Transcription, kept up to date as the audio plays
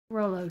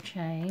Rolo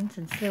chains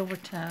in silver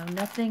tone.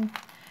 Nothing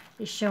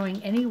is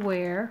showing any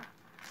wear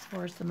as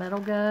far as the metal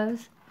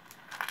goes.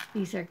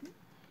 These are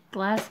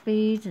glass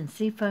beads in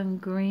seafoam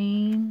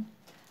green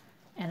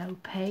and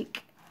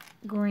opaque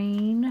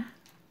green.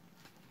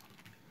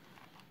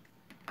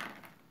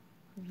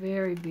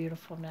 Very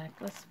beautiful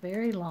necklace,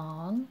 very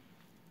long.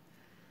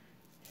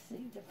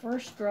 See, the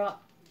first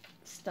drop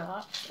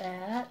stops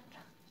at,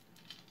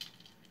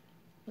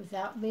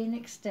 without being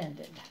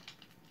extended,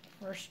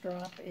 first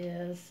drop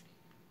is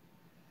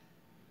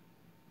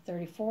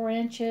 34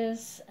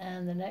 inches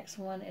and the next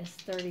one is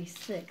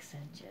 36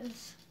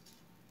 inches.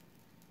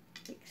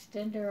 The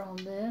extender on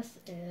this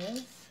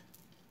is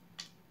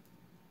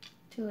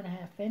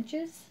 2.5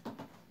 inches.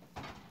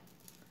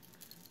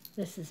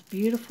 This is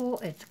beautiful.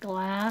 It's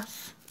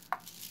glass.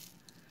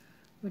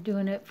 We're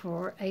doing it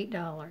for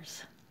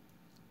 $8.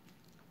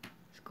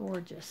 It's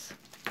gorgeous.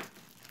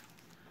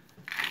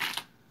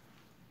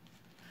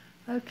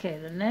 Okay,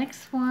 the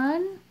next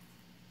one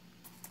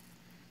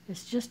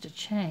is just a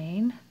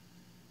chain.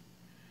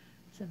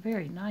 It's a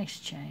very nice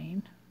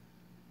chain.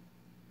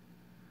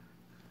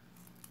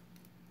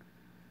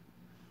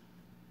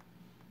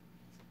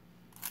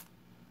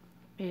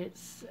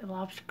 It's a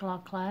lobster claw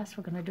clasp.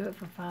 We're going to do it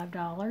for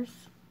 $5.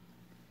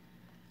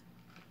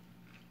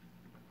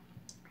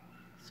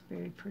 It's a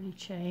very pretty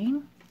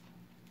chain.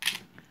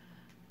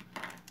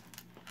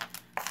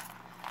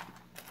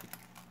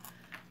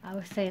 I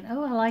was saying,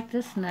 oh, I like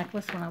this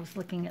necklace when I was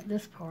looking at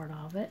this part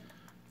of it.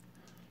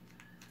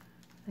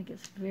 I think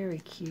it's very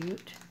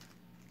cute.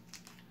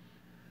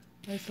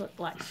 Those look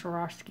like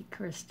Swarovski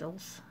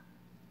crystals.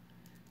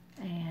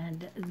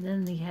 And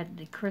then they had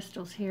the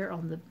crystals here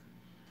on the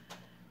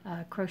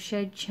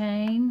crocheted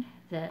chain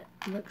that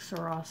look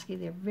Swarovski.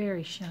 They're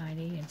very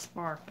shiny and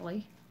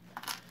sparkly.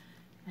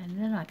 And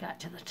then I got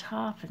to the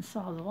top and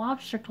saw the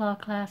lobster claw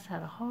clasp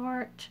had a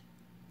heart.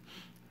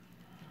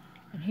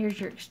 And here's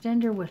your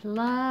extender with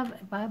love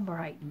by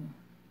Brighton.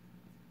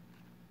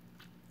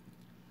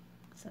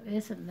 So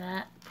isn't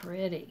that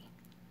pretty?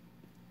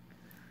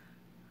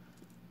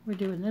 We're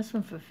doing this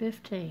one for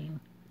 $15.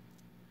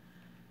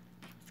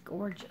 It's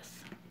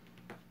gorgeous.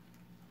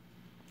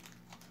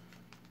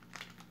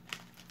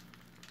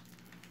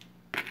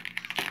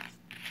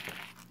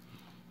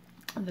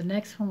 The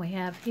next one we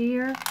have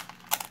here,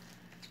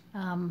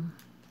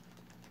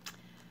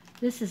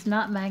 this is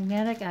not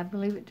magnetic. I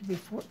believe it to be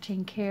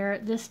 14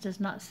 karat. This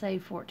does not say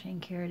 14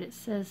 karat. It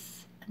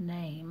says a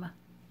name.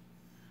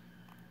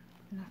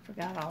 And I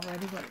forgot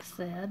already what it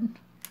said.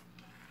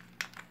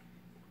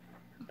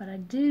 But I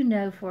do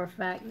know for a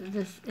fact that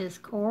this is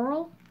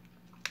coral.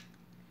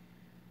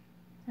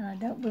 And I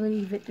don't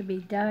believe it to be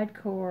dyed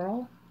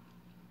coral.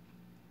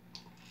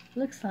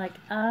 Looks like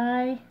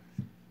ICIA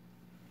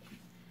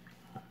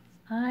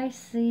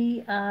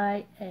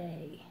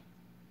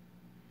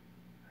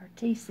or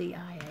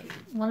TCIA,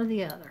 one or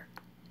the other.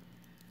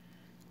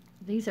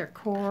 These are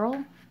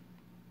coral,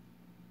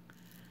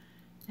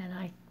 and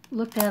I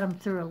looked at them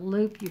through a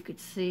loop. You could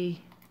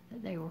see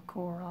that they were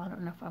coral. I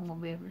don't know if I'm going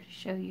to be able to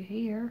show you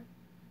here.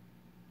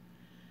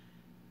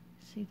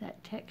 See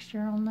that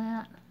texture on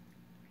that?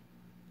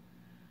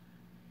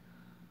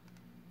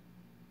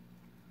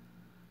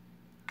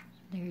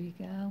 There you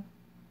go.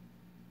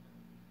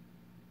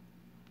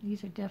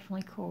 These are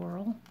definitely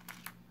coral.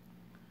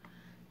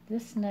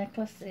 This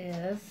necklace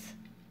is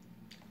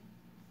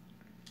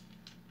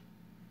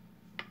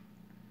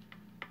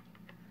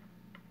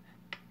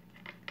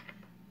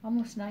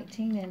almost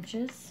 19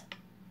 inches.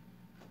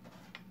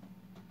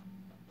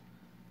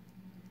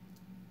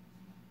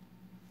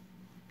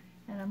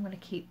 And I'm going to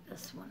keep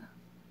this one.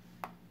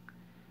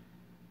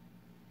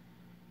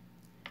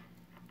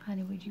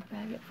 Honey, would you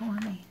bag it for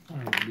me?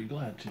 I would be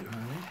glad to,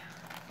 honey.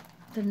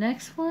 The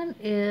next one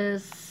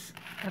is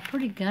a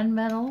pretty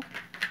gunmetal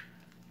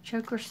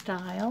choker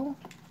style.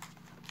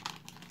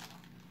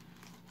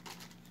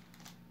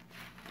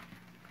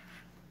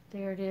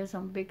 There it is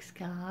on Big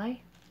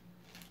Sky.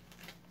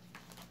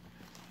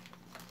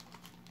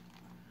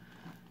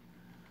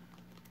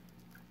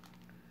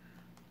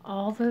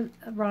 All the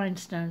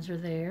rhinestones are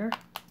there.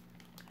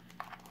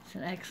 It's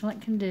in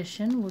excellent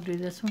condition. We'll do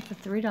this one for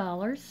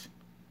 $3.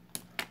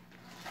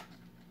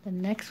 The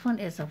next one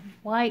is a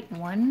white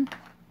one,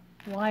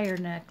 wire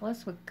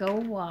necklace with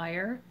gold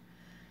wire.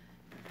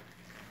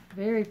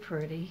 Very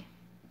pretty.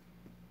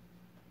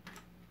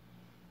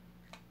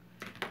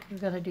 We're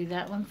going to do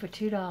that one for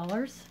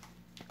 $2.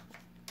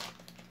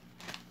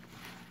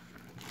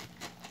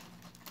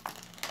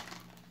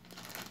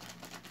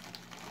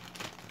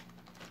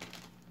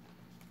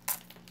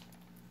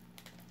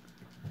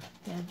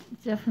 Yeah,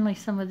 definitely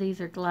some of these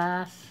are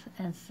glass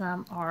and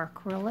some are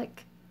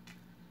acrylic.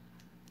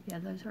 Yeah,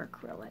 those are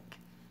acrylic.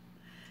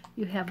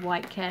 You have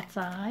white cat's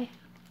eye.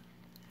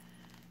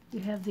 You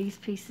have these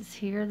pieces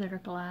here that are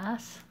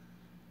glass.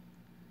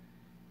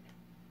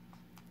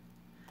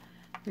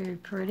 Very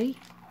pretty.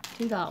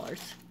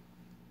 $2.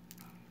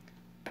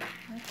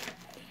 Okay.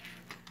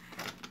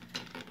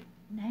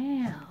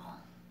 Now,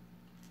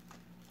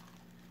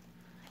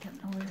 I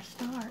don't know where to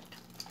start.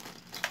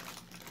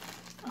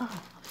 Oh,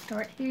 I'll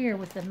start here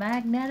with the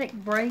magnetic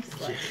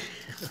bracelet.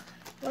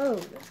 Whoa,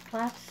 it's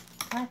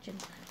clasping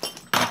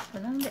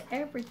onto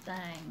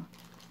everything.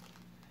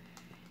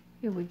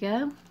 Here we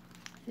go.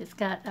 It's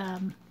got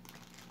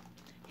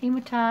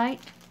hematite.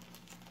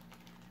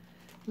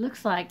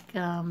 Looks like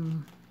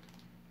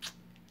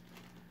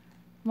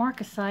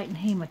marcasite and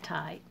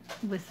hematite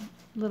with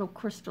little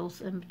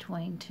crystals in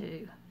between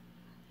too.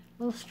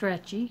 A little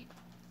stretchy.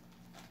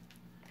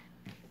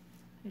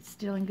 It's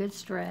still in good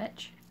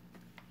stretch.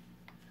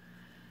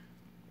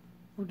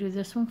 We'll do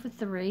this one for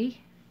 $3.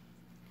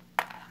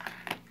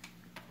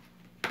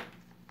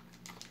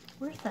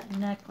 Where's that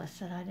necklace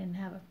that I didn't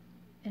have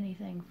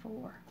anything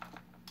for?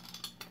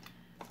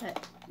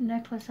 That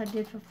necklace I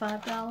did for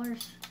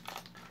 $5?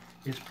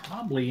 It's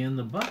probably in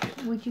the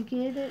bucket. Would you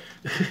get it?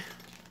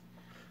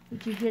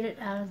 Would you get it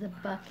out of the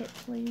bucket,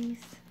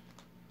 please?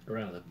 Or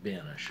out of the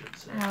bin, I should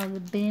say. Out of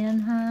the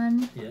bin,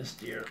 hun? Yes,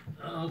 dear.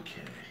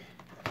 Okay.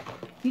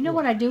 You know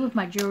what I do with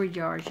my jewelry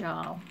jars,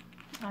 y'all?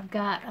 I've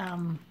got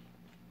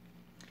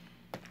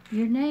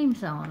your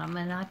names on them,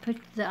 and I put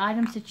the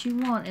items that you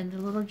want in the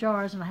little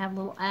jars, and I have a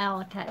little owl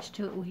attached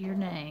to it with your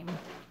name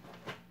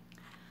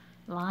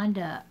lined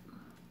up.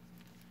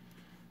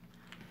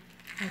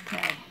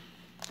 Okay,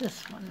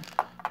 this one.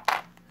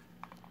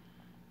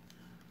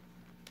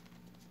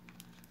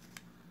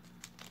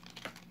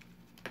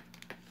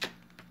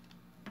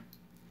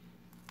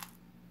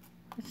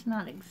 It's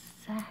not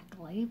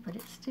exactly, but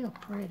it's still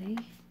pretty.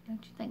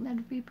 Don't you think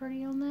that'd be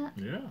pretty on that?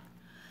 Yeah.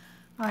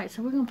 All right,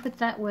 so we're going to put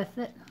that with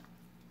it.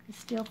 It's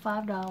still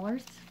 $5.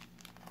 So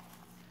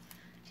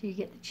you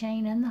get the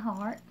chain and the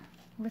heart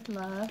with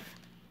love.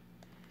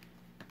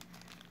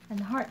 And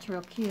the heart's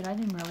real cute. I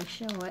didn't really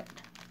show it.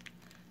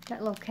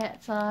 Got little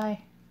cat's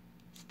eye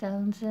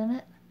stones in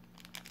it.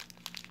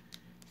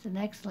 It's in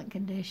excellent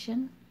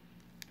condition.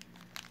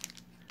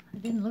 I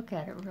didn't look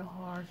at it real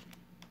hard.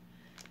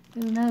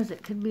 Who knows,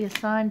 it could be a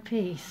signed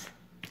piece.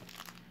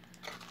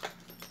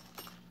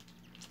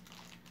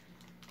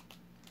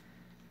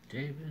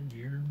 David,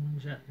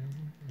 is that?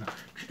 No.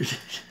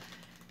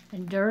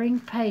 Enduring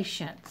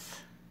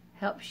patience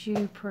helps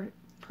you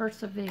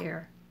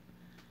persevere.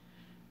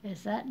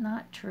 Is that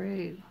not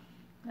true?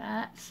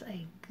 That's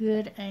a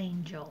good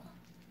angel.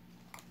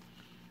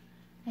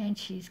 And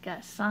she's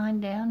got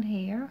signed down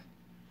here.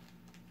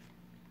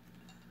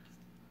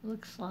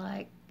 Looks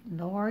like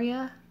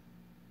Noria.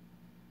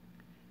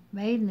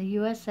 Made in the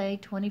USA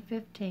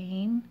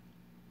 2015.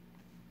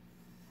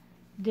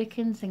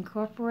 Dickens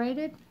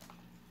Incorporated.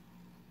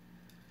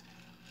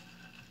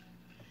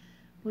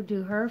 We'll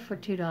do her for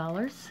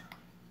 $2.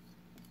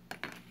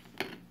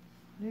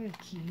 Very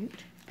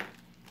cute.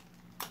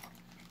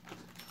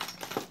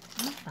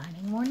 I'm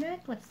finding more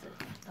necklaces.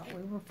 Thought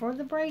we were for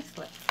the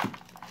bracelets.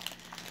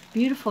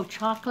 Beautiful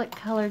chocolate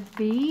colored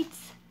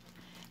beads.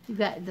 You've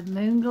got the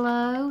moon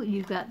glow.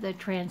 You've got the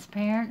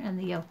transparent and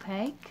the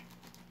opaque.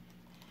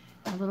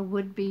 A little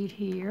wood bead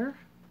here.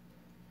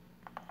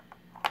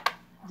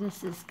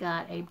 This has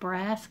got a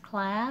brass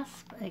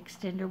clasp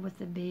extender with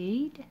a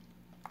bead.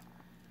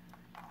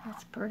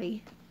 That's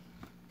pretty.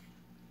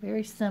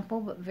 Very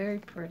simple, but very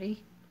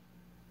pretty.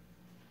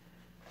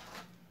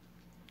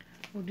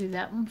 We'll do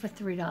that one for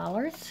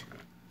 $3.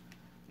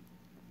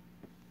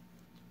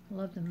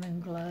 Love the moon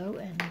glow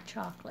and the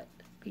chocolate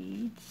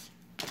beads.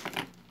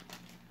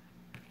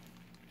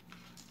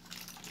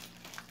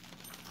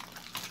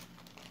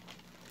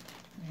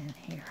 And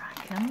here I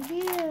come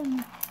again.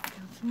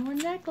 Got some more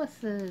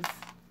necklaces.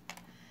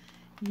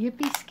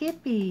 Yippee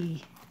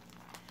Skippy.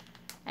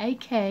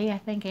 AK,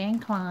 I think, Anne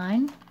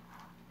Klein.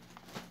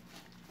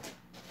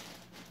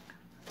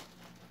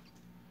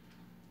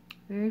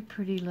 Very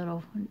pretty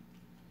little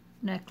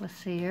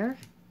necklace here.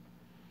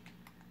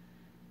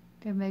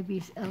 There may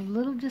be a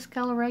little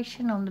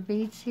discoloration on the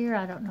beads here.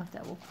 I don't know if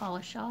that will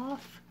polish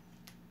off.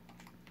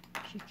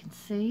 As you can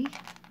see.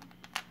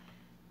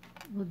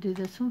 We'll do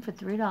this one for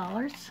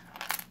 $3.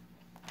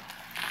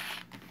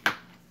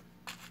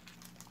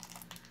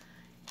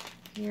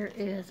 Here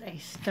is a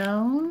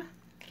stone.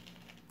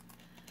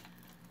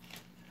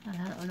 I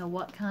don't know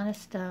what kind of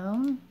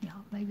stone.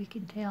 Y'all maybe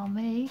can tell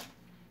me.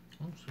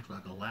 Almost looks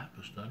like a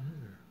lapis, doesn't it?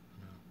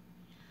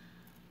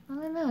 Or,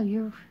 no? I don't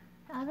know.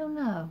 I don't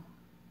know.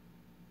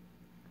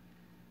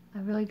 I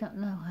really don't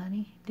know,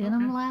 honey.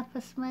 Denim Okay.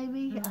 lapis,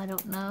 maybe? Yeah. I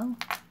don't know.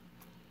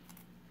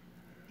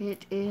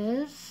 It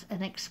is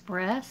an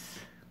express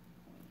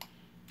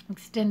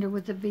extender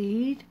with a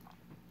bead.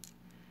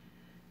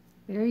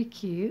 Very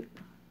cute.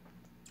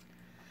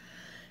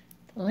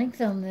 The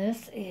length on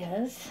this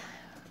is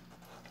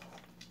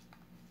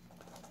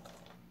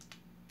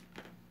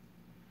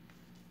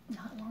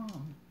not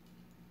long.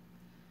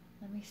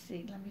 Let me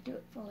see. Let me do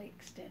it fully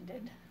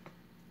extended.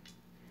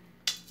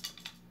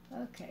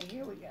 Okay,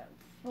 here we go.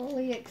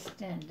 Fully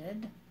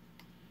extended.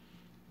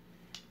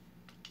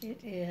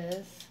 It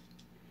is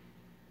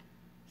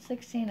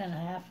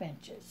 16.5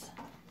 inches.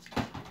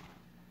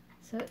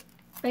 So it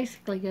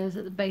basically goes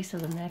at the base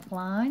of the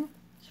neckline.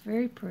 It's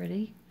very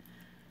pretty.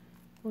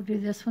 We'll do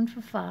this one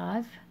for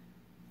 $5.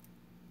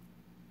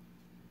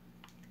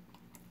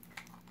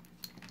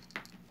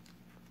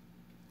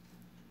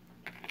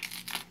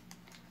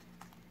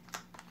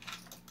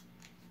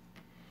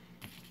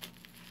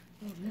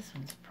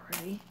 one's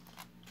pretty.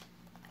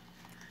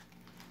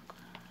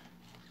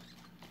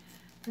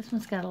 This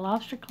one's got a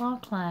lobster claw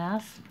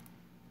clasp.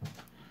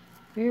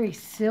 Very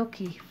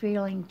silky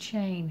feeling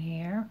chain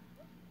here.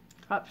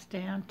 Drops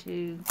down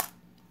to,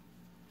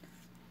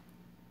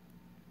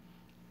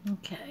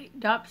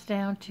 drops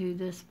down to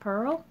this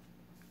pearl.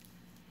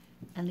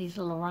 And these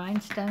little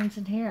rhinestones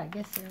in here, I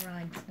guess they're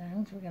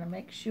rhinestones. We're going to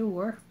make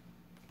sure.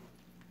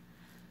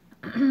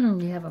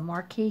 You have a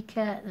marquee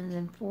cut and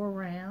then 4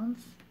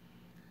 rounds.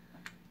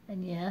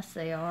 And yes,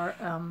 they are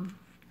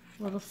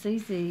little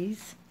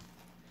CZs.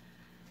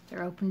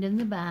 They're opened in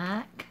the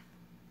back.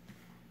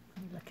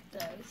 Let me look at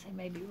those. They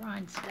may be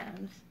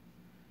rhinestones.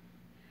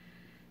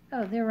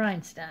 Oh, they're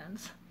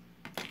rhinestones.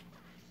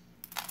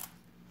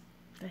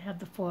 They have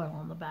the foil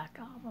on the back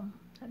of them.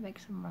 That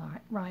makes them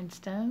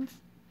rhinestones.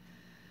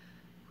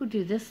 We'll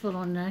do this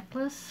little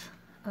necklace.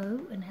 Oh,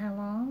 and how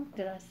long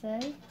did I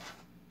say?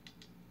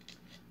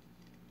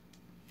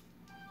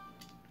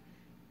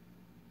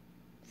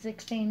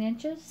 $16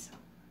 inches.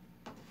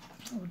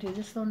 We'll do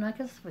this little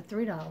necklace for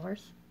 $3.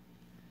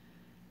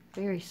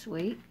 Very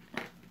sweet.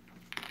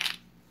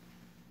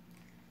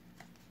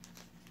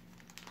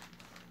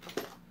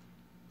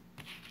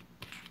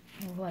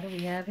 And what do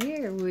we have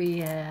here? We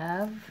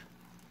have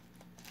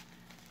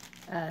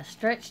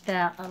stretched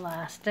out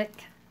elastic.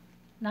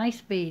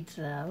 Nice beads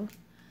though.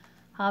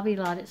 Hobby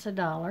Lot, it's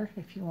 $1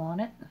 if you want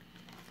it.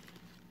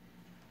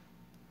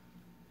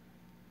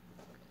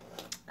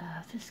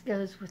 This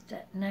goes with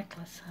that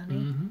necklace, honey.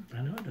 Mm-hmm.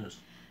 I know it does.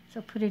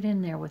 So put it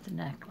in there with the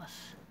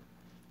necklace.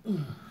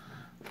 What's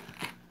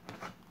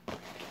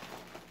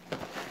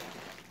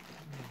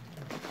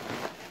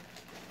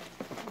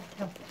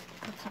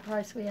the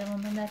price we have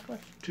on the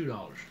necklace?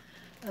 $2.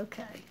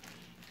 Okay.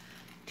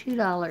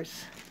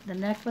 $2. The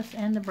necklace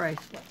and the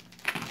bracelet.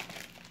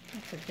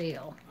 That's a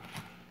deal.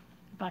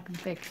 If I can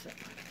fix it.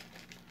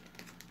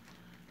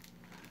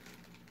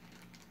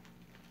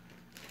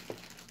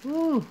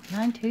 Ooh,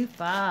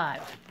 $9.25.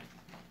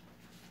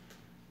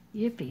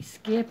 Yippee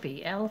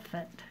skippy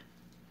elephant.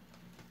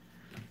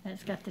 And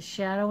it's got the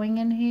shadowing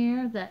in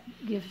here that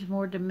gives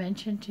more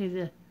dimension to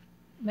the,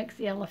 makes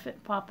the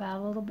elephant pop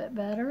out a little bit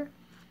better.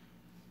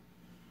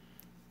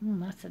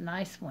 That's a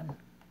nice one.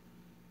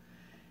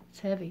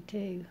 It's heavy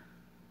too.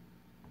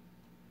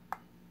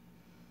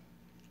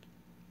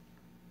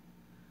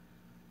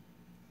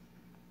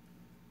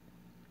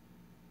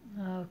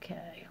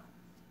 Okay.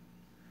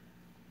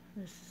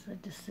 This is a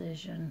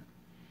decision.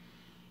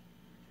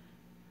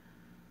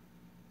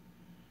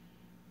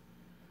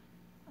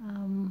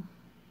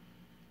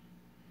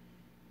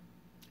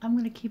 I'm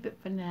going to keep it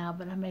for now,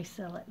 but I may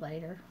sell it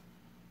later.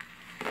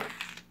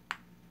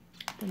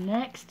 The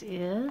next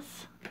is,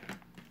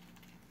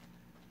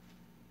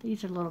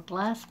 these are little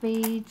glass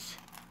beads,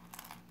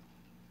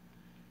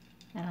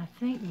 and I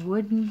think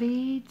wooden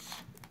beads.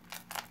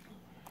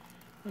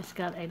 It's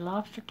got a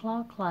lobster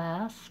claw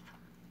clasp.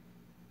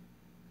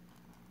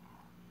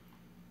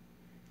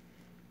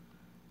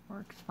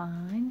 Works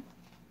fine.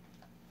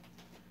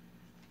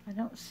 I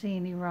don't see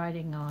any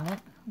writing on it.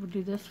 We'll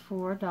do this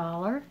for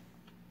 $1.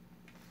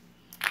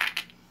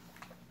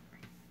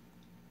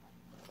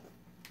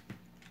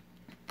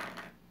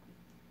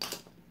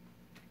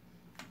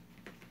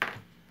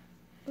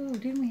 Ooh,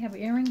 didn't we have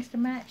earrings to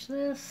match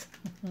this?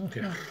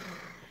 Okay.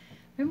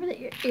 Remember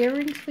the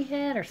earrings we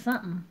had or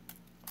something?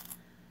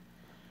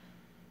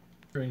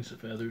 Rings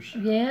of feathers.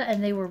 Yeah,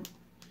 and they were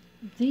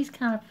these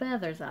kind of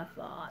feathers, I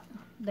thought.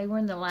 They were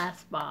in the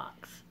last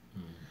box.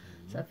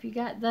 So if you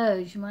got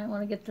those, you might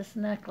want to get this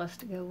necklace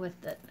to go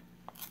with it.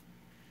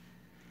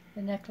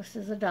 The necklace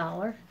is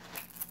 $1.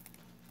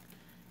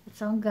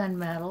 It's on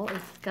gunmetal.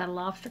 It's got a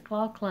lobster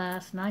claw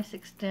clasp, nice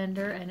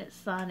extender, and it's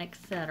signed,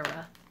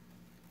 etc.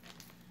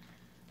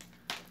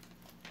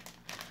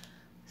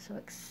 So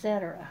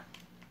etc.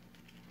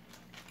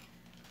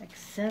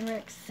 Etc.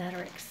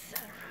 etc.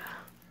 etc.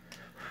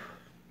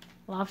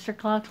 Lobster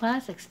claw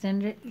clasp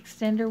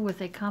extender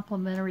with a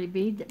complementary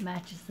bead that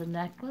matches the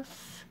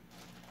necklace.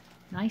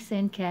 Nice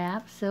end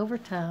cap, silver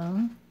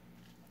tone.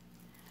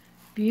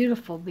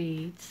 Beautiful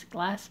beads,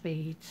 glass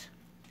beads.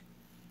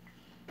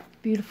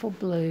 Beautiful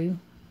blue.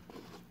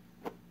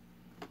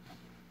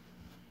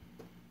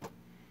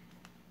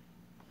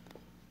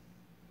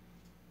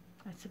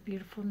 That's a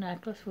beautiful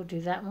necklace. We'll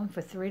do that one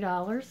for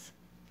 $3.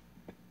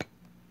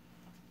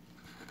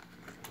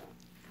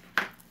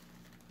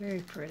 Very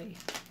pretty.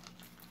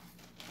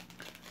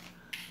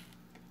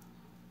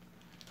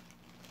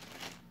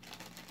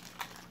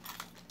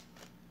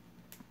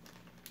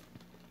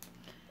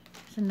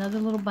 It's another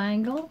little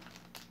bangle.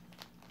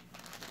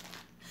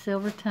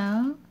 Silver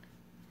tone.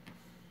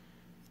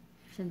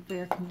 It's in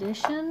fair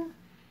condition.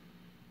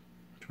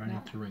 Try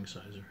not to ring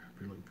sizer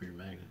if you're looking for your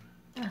magnet.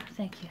 Oh,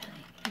 thank you,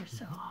 honey. You're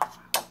so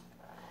awesome.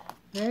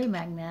 Very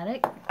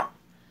magnetic. Let's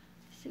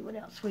see what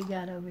else we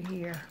got over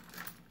here.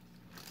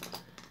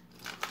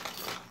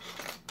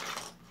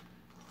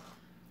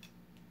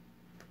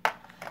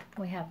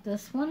 We have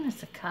this one.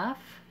 It's a cuff.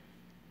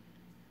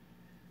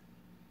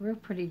 Real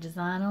pretty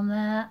design on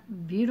that.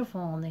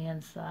 Beautiful on the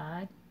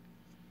inside.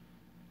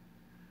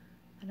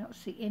 I don't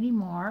see any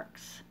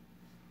marks.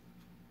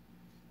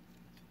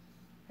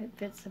 It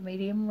fits a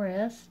medium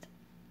wrist.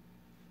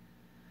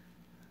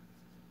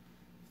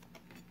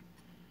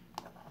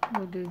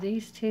 We'll do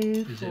these two.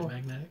 Is it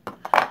magnetic?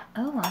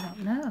 Oh, I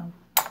don't know.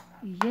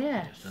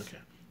 Yes.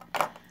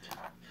 Okay.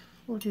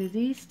 We'll do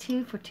these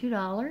two for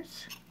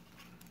 $2.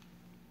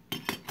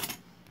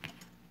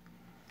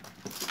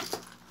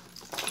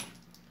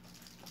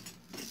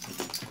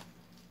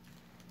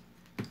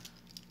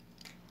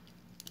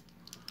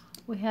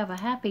 We have a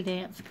happy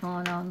dance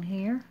going on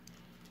here.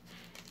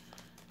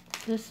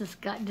 This has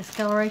got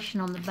discoloration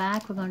on the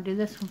back. We're going to do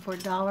this one for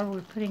 $1.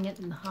 We're putting it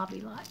in the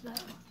Hobby Light though.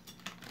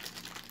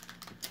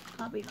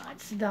 Hobby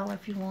Light's $1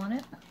 if you want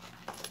it.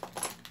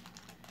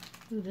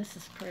 Ooh, this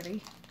is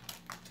pretty.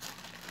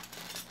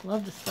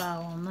 Love the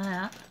style on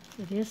that.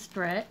 It is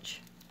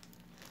stretch.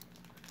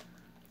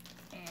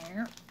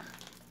 And,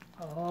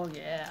 oh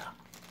yeah.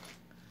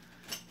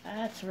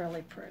 That's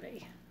really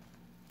pretty.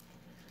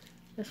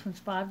 This one's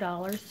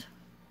 $5.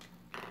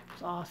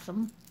 It's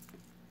awesome.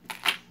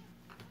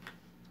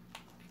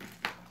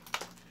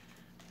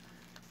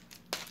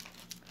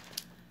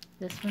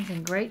 This one's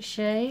in great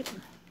shape.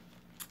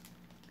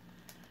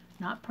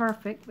 Not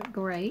perfect, but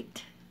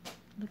great.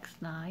 Looks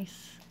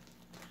nice.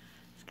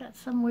 It's got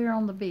some wear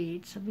on the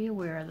bead, so be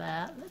aware of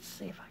that. Let's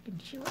see if I can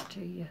show it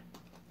to you.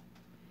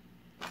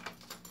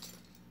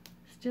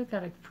 Still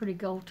got a pretty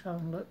gold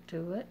tone look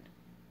to it.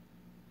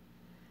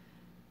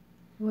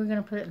 We're going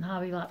to put it in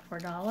Hobby Light for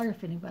 $1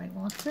 if anybody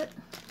wants it.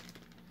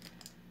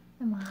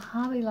 And my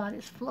Hobby Light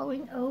is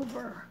flowing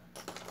over.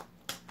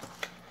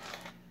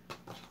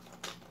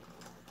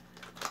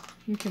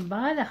 You can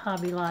buy the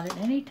Hobby Light at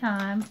any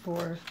time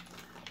for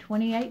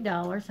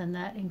 $28, and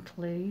that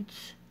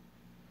includes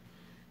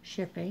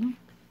shipping,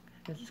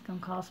 because it's going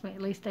to cost me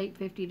at least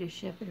 $8.50 to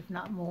ship it, if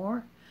not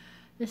more.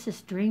 This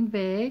is Dream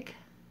Big.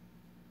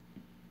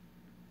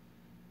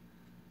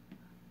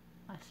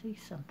 I see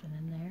something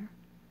in there.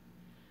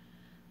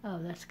 Oh,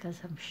 that's because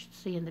I'm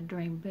seeing the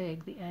Dream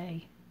Big, the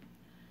A.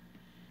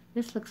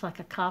 This looks like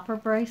a copper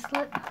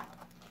bracelet.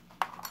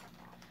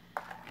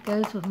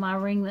 Goes with my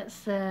ring that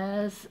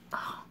says,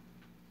 oh,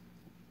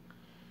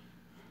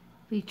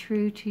 be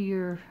true to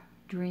your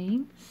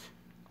dreams.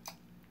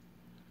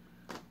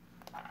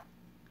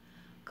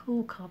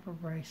 Cool copper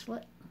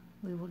bracelet.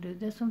 We will do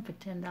this one for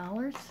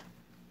 $10.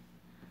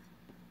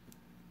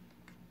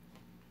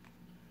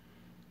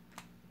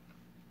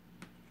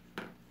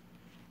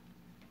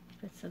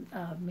 It's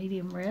a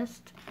medium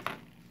wrist,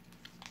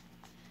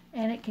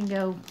 and it can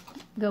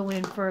go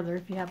in further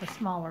if you have a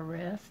smaller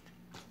wrist.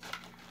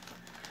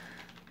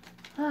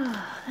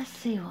 Oh, let's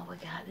see what we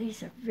got.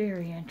 These are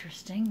very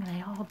interesting.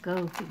 They all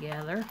go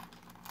together.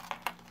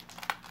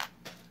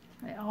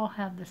 They all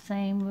have the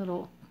same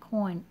little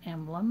coin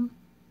emblem,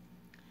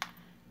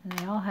 and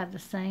they all have the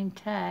same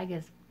tag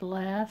as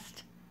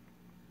blessed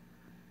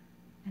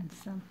and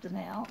something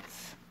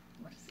else.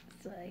 What does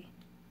it say?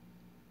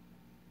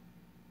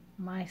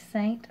 My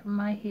saint,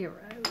 my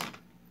hero.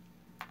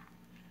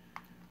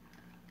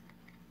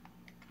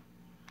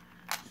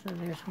 So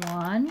there's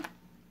one.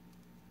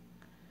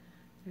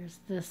 There's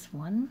this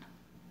one.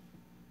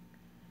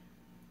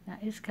 Now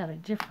it's got a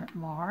different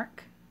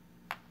mark,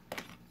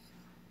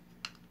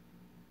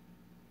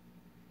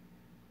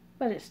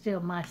 but it's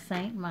still my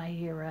saint, my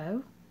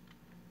hero.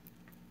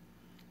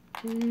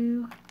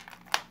 Two.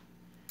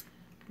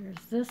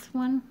 There's this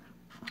one.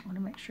 I want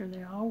to make sure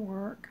they all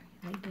work.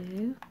 They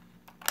do.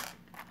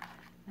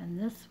 And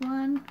this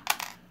one.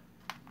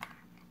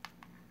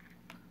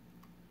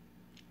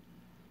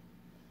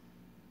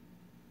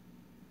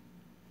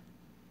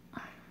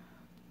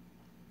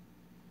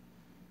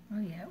 Oh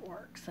yeah, it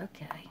works.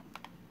 Okay.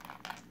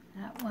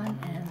 That one.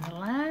 And the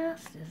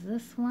last is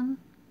this one.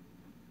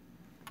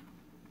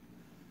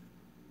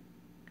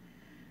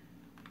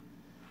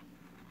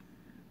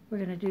 We're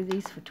going to do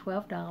these for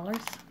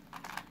 $12.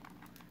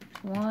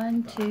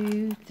 1,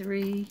 2,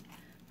 3,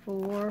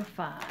 4,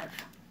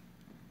 5.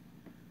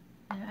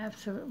 They're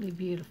absolutely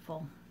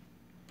beautiful.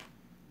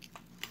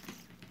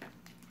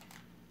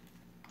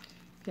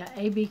 You got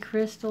AB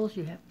crystals,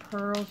 you have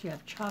pearls, you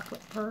have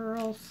chocolate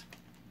pearls.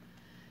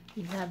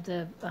 You have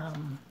the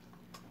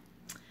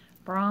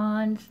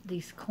bronze,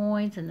 these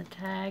coins and the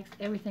tags.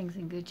 Everything's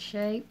in good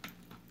shape.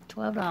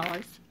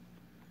 $12.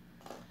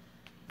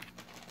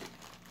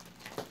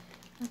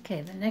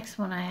 Okay, the next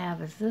one I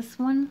have is this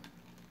one.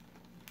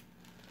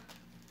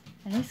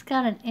 And it's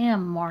got an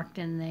M marked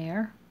in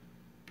there.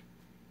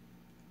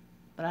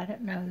 But I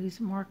don't know whose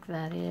mark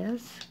that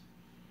is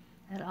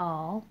at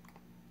all.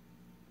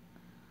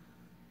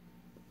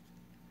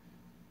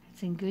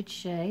 It's in good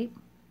shape.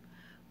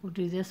 We'll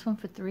do this one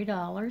for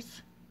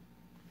 $3.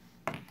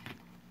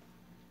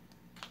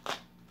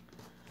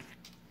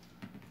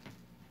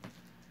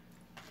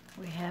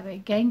 We have a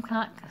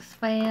Gamecock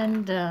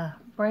fan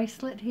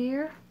bracelet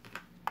here.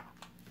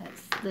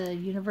 That's the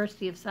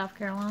University of South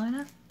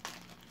Carolina.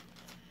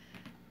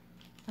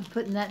 I'm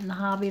putting that in the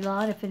hobby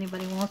lot. If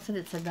anybody wants it,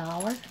 it's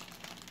 $1.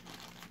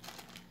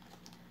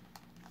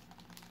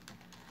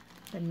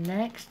 The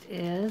next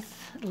is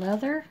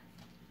leather.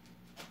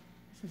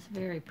 This is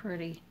very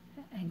pretty.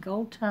 And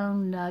gold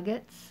tone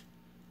nuggets.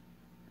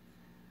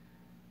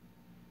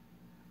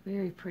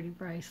 Very pretty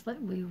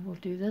bracelet. We will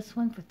do this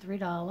one for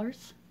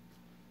 $3.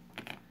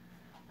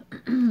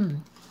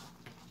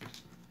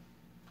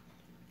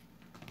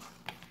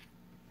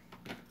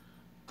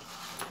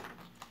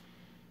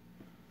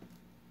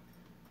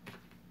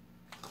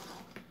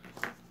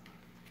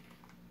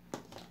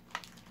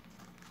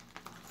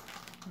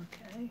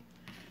 Okay.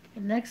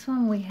 The next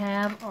one we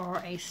have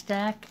are a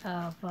stack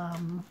of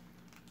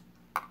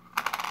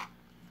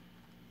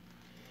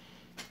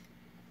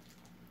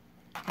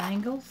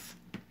bangles.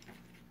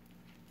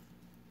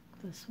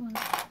 This one.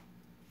 That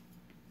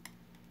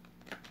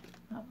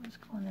one's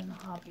going in the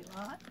hobby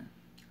lot.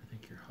 I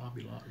think your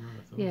hobby lot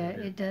runneth over. Yeah,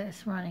 here. it does.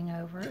 It's running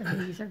over, and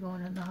these are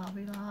going in the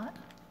hobby lot.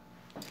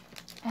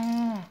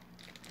 Ah.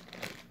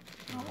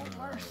 Oh,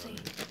 mercy.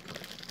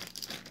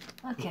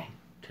 Okay.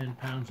 10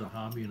 pounds of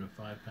hobby in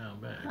a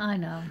 5-pound bag. I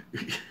know.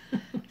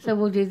 So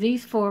we'll do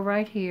these 4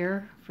 right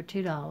here for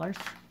 $2.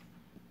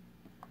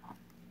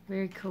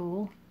 Very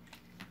cool.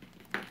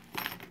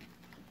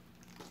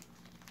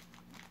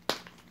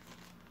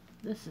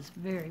 This is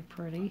very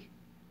pretty.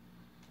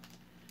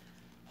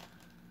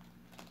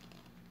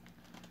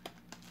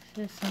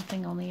 There's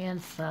something on the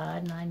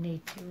inside and I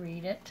need to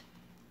read it.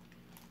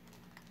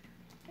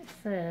 It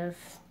says,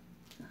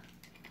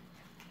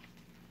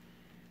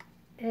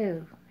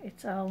 ew,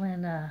 it's all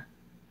in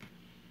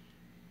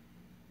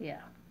yeah,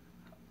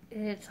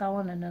 it's all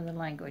in another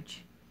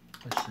language.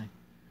 Let's see.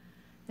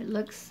 It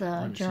looks see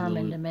the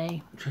German to loop.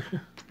 me.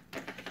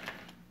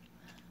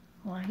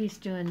 While he's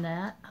doing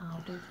that,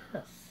 I'll do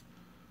this.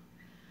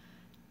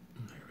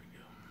 There we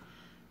go.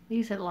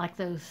 These are like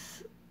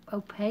those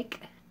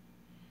opaque,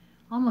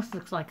 almost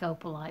looks like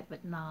opalite,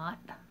 but not.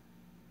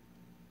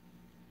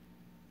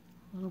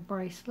 Little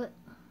bracelet.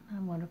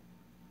 I'm going to,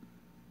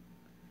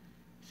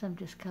 some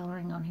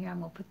discoloring on here. I'm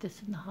going to put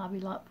this in the hobby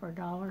lot for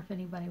 $1 if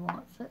anybody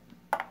wants it.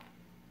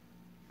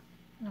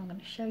 And I'm going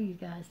to show you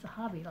guys the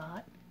hobby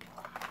lot.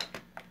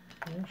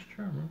 There's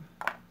German.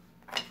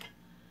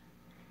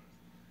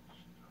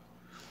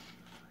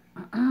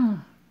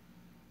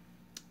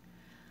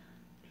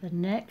 The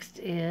next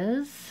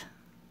is,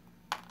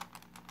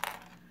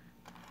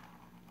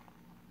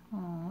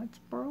 oh, it's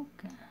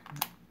broken.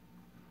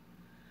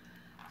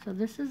 So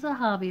this is a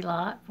hobby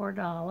lot for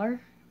 $1 if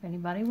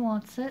anybody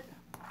wants it.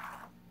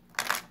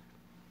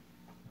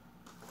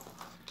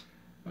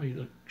 Oh,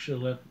 you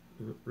should have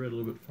read a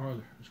little bit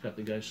farther. It's got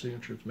the guy's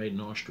signature. It's made in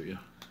Austria.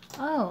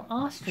 Oh, It's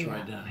Austria.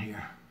 right down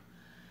here.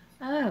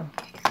 Oh,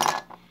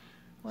 It's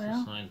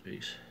well, a signed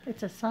piece.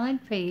 it's a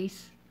signed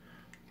piece.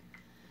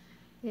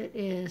 It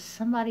is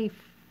somebody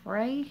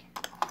Frey.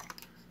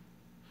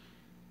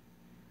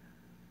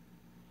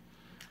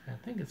 I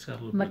think it's got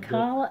a little bit of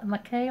gold.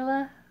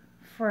 Michaela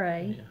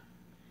Frey, Yeah.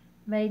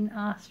 made in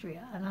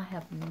Austria, and I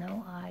have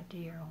no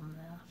idea on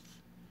this.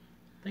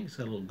 I think it's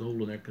got a little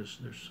gold in there because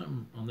there's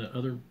something on the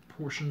other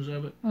portions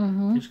of it.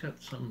 Mm-hmm. It's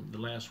got some, the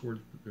last word,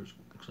 there's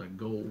looks like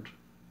gold.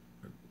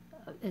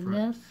 In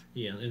Front. this?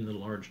 Yeah, in the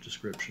large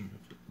description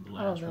of the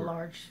Oh, last the word.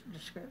 large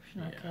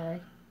description, Yeah.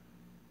 okay.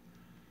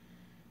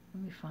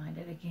 Let me find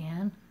it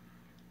again.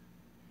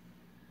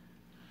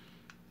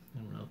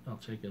 And I'll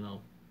take it and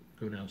I'll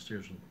go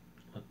downstairs and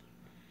let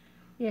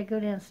Yeah, go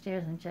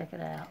downstairs and check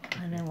it out,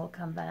 and then we'll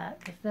come back,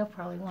 because they'll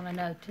probably want to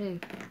know too,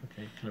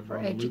 okay, can I for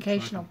borrow the loop so I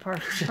educational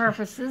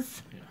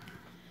purposes. Yeah.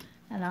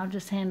 And I'll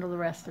just handle the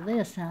rest of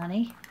this,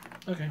 honey,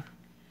 can- Okay,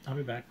 I'll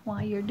be back.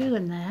 while you're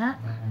doing that.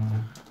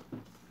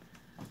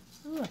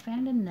 Ooh, I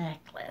found a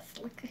necklace.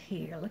 Look at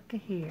here, look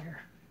at here.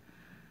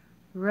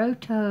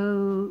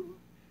 Rotorian.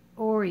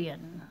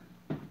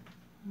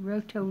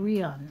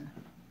 Rotorian.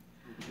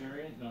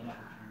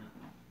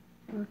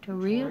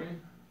 Rotorian?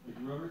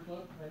 Rotary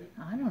Club, maybe?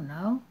 I don't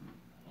know.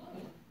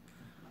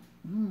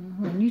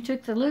 When you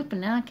took the loop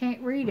and now I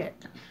can't read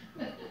it.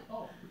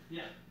 Oh,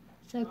 yeah.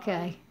 It's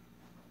okay.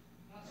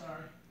 I'm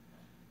sorry.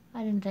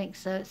 I didn't think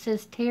so. It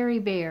says Terry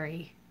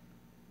Berry.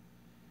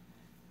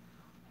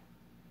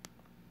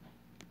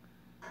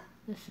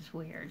 This is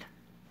weird.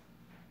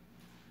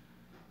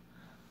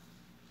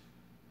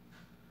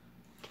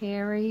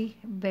 Terry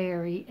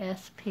Berry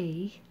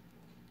SP.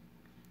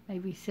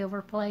 Maybe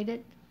silver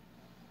plated.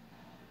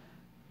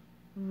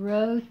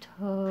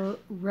 Rotarian.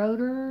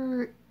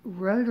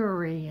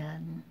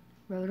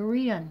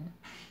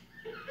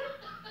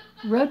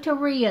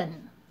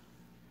 Rotarian.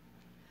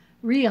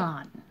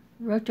 Rion.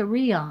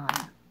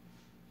 Rotarian.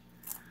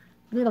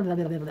 Blah, blah, blah,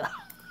 blah, blah.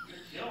 You're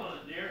killing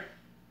it, dear.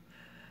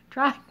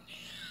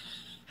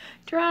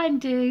 Trying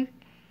to.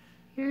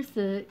 Here's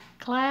the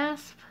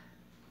clasp,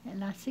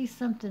 and I see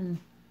something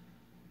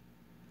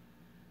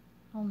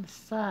on the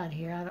side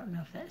here. I don't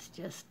know if that's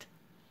just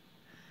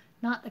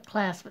not the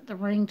clasp, but the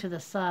ring to the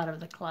side of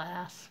the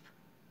clasp.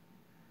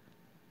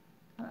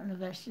 I don't don't know if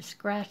that's just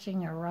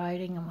scratching or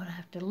writing. I'm going to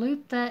have to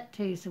loop that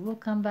too, so we'll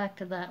come back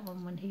to that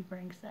one when he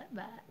brings that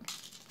back.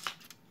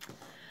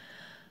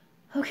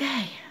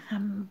 Okay,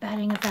 I'm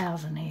batting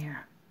 1,000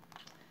 here.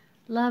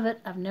 Love it.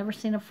 I've never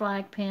seen a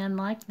flag pen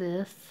like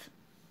this.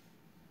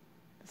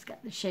 It's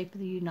got the shape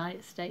of the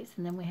United States,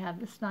 and then we have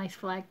this nice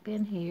flag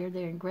pen here.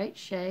 They're in great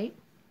shape.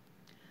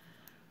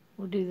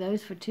 We'll do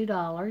those for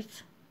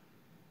 $2.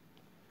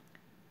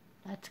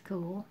 That's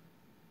cool.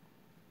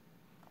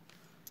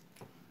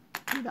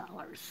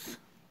 $2.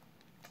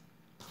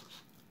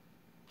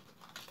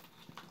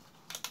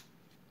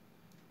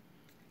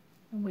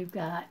 And we've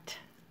got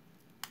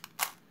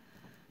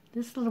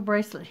this little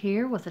bracelet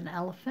here with an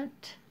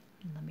elephant.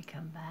 Let me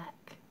come back.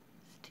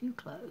 It's too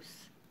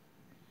close.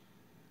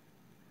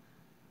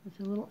 With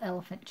a little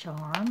elephant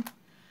charm.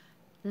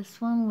 This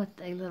one with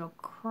a little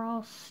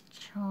cross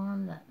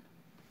charm that,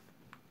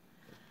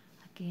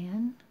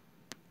 again,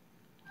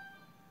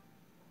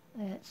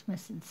 it's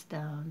missing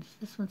stones.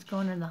 This one's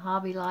going in the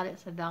Hobby Lot.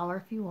 It's $1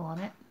 if you want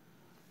it.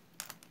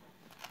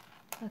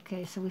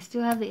 Okay, so we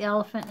still have the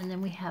elephant, and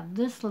then we have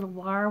this little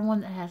wire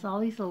one that has all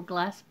these little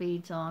glass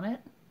beads on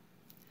it.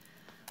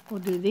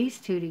 We'll do these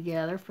two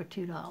together for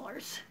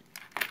 $2.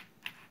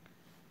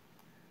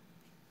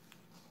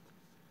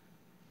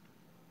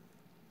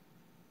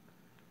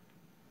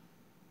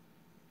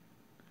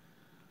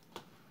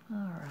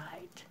 All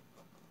right.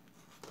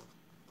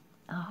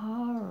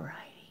 All righty.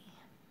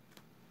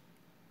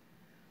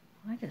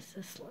 Why does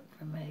this look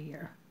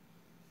familiar?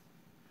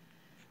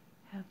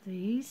 Have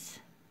these.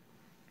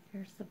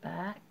 Here's the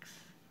backs.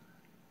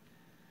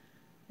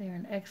 They're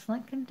in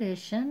excellent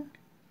condition.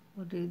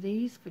 We'll do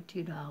these for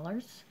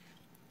 $2.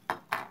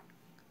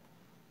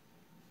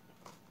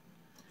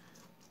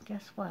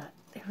 Guess what?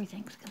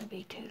 Everything's going to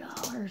be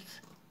 $2.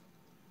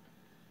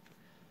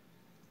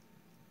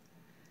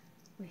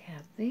 We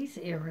have these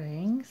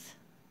earrings.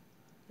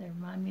 They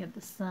remind me of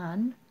the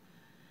sun.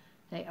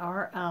 They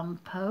are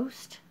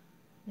post.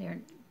 They're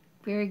in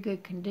very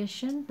good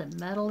condition. The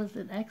metal is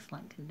in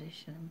excellent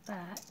condition, in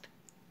fact.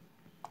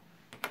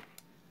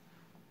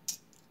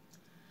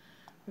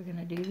 We're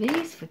going to do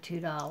these for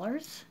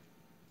 $2.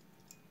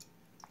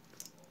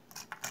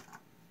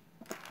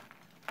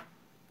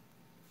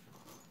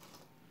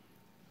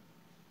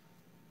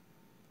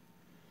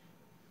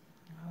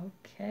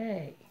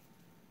 Okay.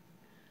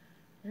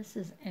 This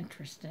is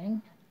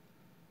interesting.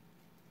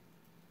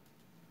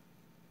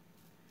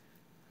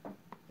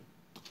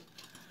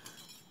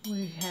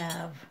 We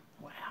have,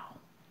 wow,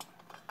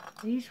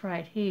 these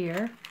right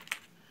here,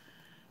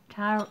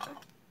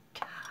 Taramanda.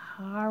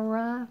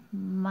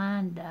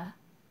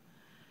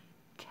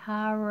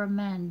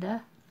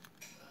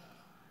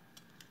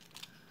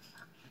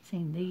 I've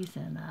seen these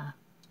in a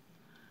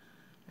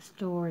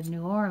store in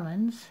New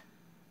Orleans.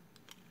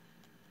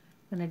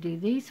 I'm going to do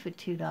these for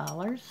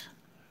 $2.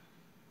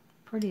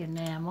 Pretty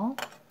enamel.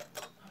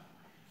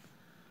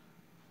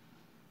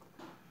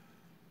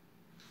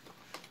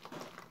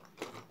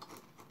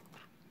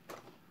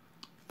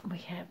 We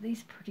have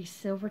these pretty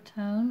silver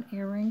tone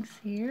earrings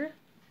here.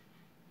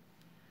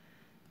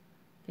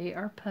 They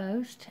are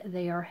post.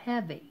 They are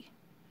heavy.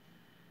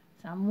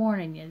 So I'm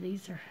warning you,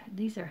 these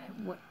are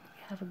what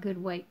have a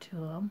good weight to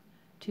them.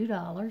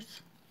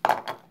 $2.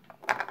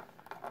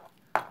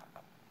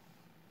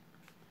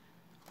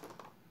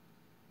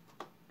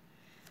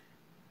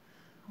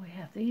 We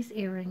have these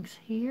earrings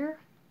here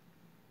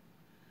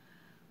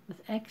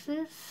with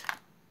X's.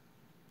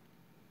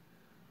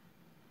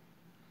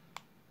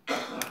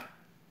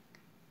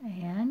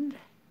 And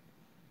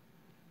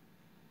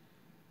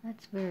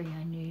that's very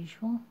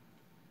unusual.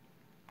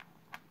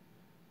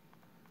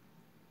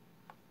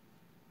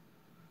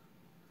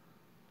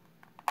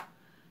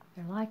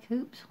 They're like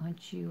hoops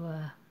once you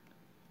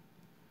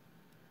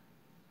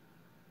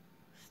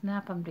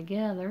snap them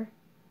together.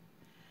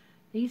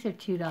 These are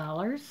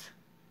 $2.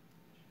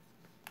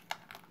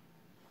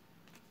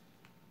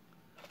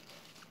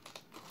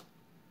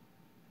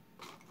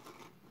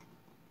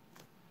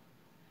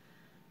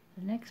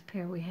 The next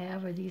pair we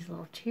have are these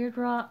little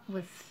teardrop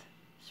with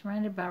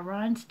surrounded by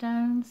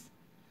rhinestones,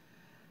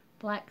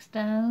 black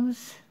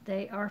stones.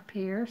 They are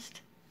pierced,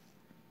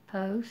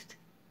 post,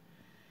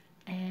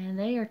 and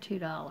they are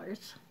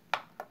 $2.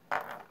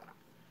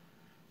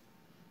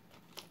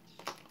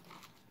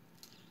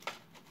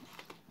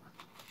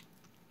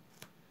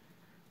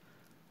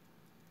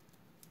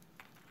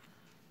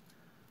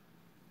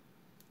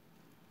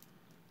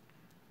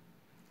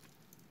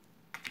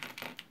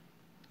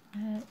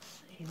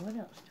 Let's see, what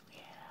else do we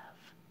have?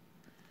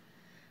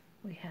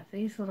 We have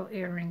these little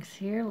earrings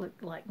here,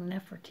 look like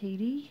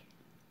Nefertiti,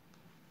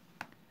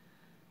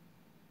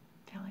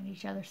 telling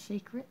each other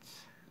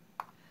secrets.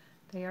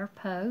 They are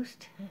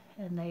post,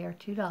 and they are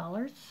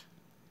 $2.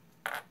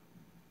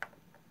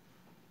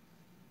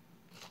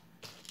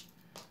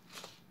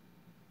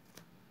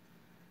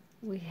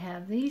 We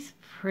have these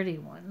pretty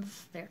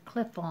ones. They're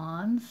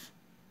clip-ons,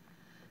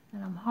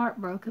 and I'm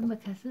heartbroken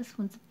because this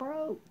one's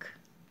broke.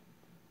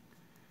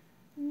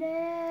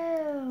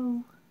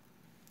 No!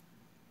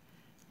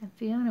 And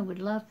Fiona would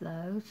love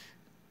those.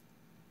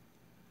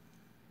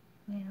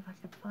 Man, if I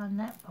could find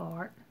that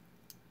part.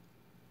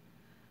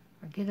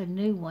 Or get a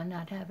new one,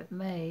 I'd have it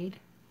made.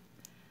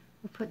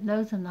 We're putting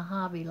those in the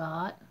Hobby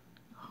Lot.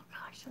 Oh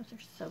gosh, those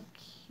are so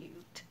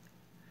cute.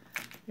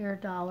 They're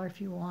 $1 if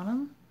you want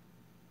them.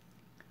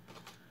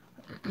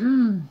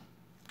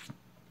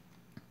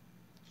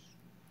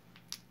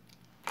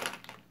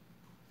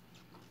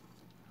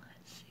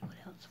 Let's see what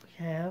else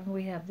we have.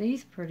 We have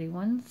these pretty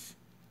ones.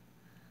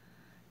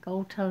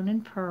 Gold Tone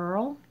and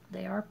Pearl.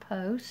 They are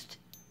post.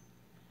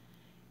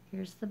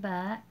 Here's the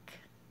back.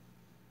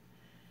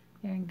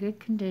 They're in good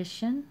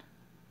condition.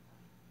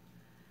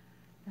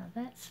 Now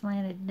that's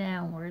slanted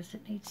downwards.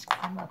 It needs to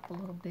come up a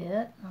little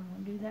bit. I'm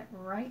going to do that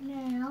right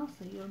now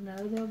so you'll know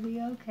they'll be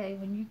okay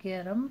when you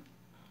get them.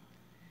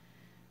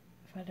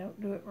 If I don't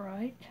do it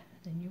right,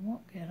 then you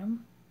won't get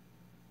them.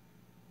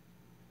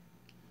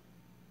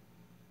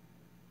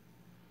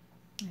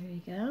 There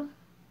you go.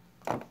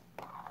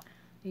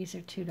 These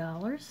are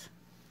 $2.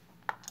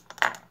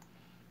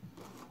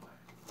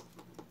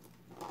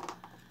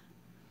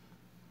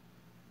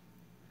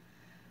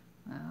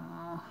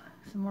 Oh,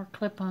 some more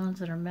clip-ons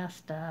that are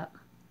messed up.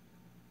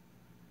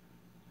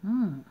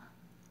 Could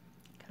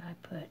I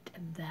put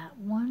that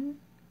one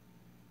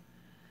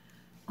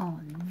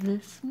on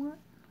this one?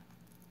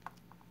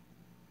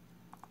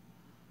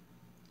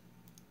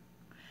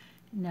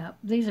 No,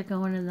 these are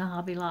going in the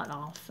Hobby Lot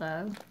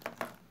also.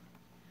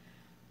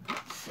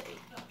 Let's see.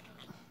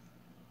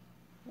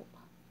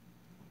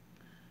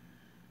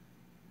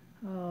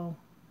 Oh,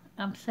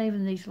 I'm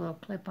saving these little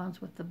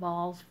clip-ons with the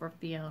balls for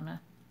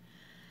Fiona.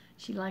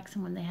 She likes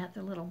them when they have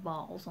the little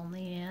balls on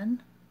the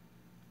end.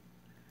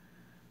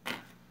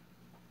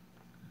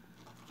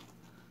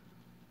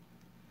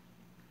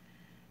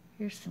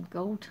 Here's some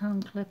gold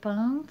tone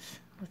clip-ons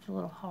with a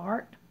little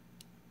heart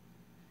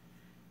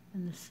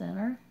in the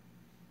center.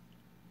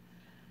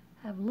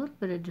 Have a little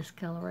bit of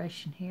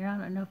discoloration here. I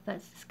don't know if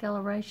that's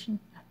discoloration.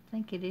 I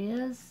think it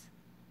is.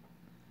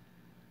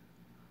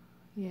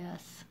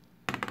 Yes.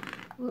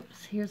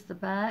 Whoops, here's the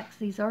backs.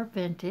 These are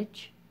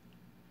vintage.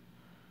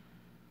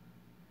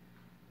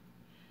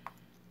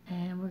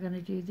 And we're going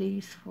to do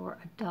these for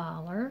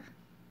 $1.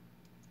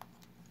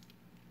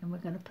 And we're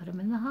going to put them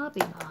in the Hobby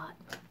Lot.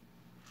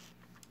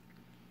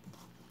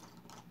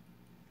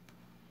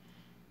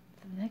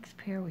 The next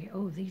pair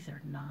oh, these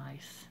are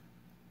nice.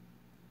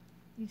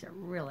 These are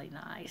really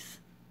nice.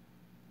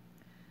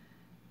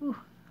 Ooh,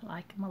 I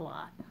like them a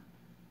lot.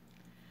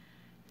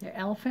 They're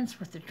elephants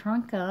with the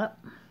trunk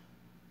up.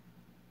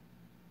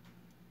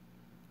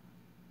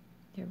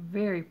 They're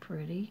very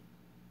pretty.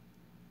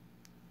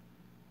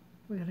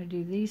 We're going to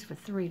do these for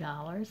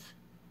 $3. It's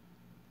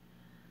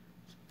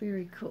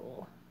very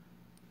cool.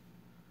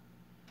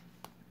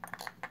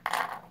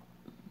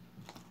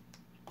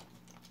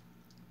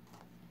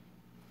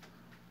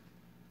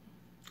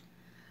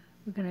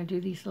 We're going to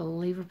do these little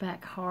lever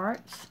back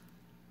hearts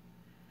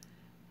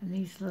and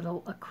these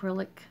little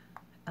acrylic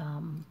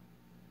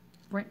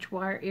French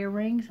wire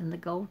earrings in the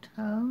gold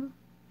tone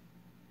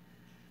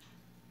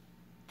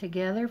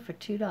together for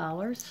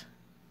 $2.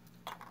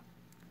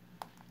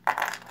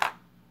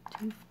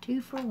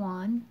 Two for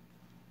one.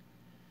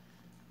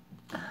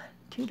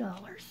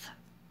 $2.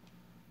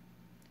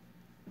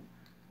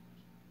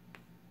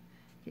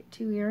 Get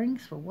 2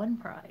 earrings for one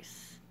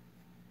price.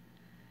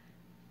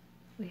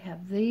 We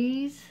have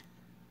these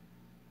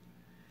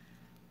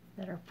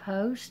that are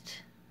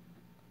post.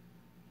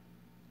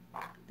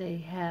 They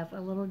have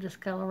a little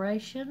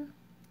discoloration.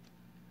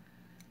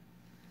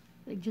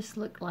 They just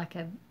look like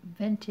a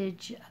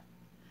vintage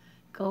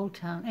gold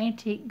tone,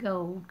 antique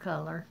gold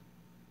color.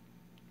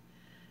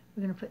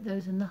 We're going to put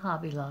those in the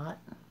Hobby Lot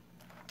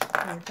for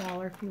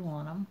 $1 if you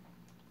want them.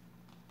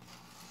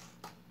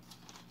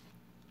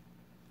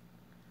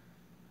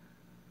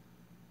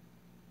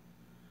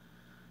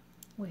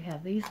 We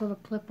have these little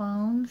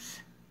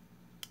clip-ons.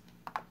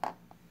 I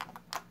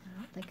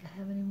don't think I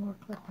have any more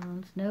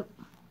clip-ons. Nope.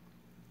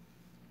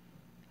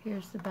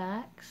 Here's the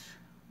backs.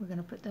 We're going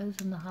to put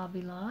those in the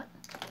Hobby Lot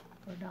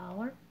for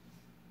 $1.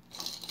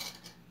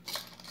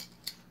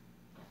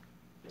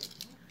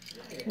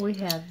 We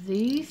have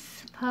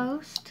these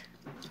post,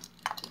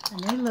 and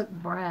they look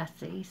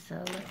brassy,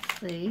 so let's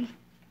see.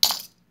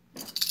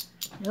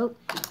 Nope.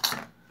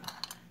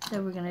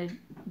 So we're going to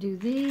do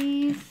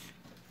these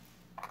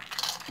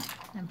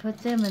and put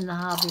them in the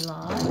Hobby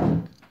Lot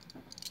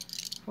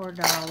for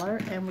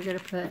 $1, and we're going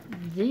to put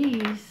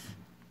these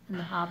in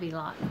the Hobby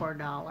Lot for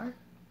 $1.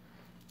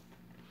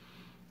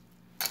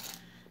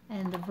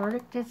 And the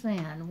verdict is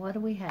in. What do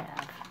we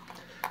have?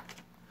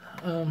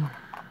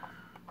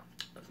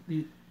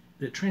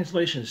 The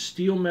translation is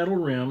steel metal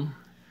rim,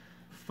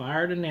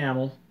 fired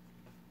enamel,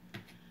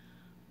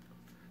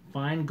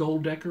 fine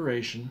gold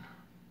decoration.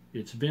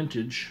 It's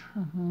vintage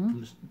from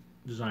this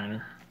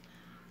designer.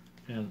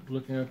 And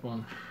looking up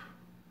on...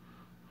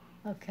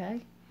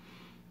 Okay.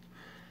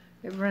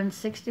 It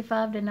runs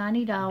 $65 to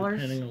 $90.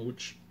 Depending on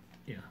which,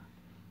 yeah,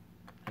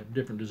 have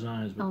different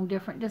designs. But on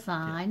different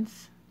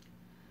designs.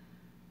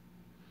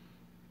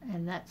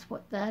 And that's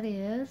what that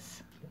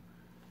is.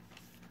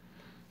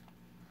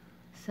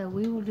 So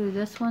we will do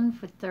this one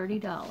for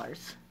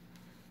 $30.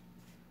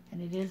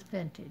 And it is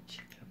vintage.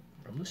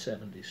 From the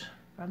 70s.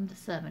 From the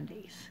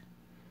 70s.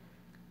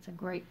 It's a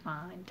great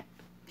find.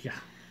 Yeah.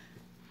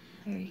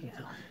 There you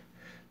go.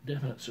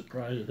 Definite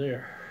surprise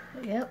there.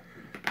 Yep.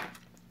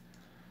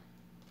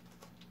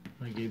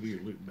 I gave you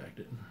your loop back,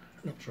 didn't I?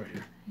 No, it's right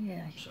here.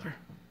 Yeah. Sorry.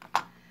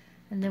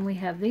 And then we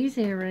have these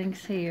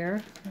earrings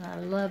here. And I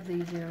love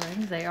these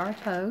earrings. They are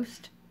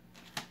post.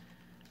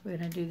 We're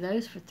going to do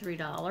those for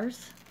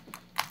 $3.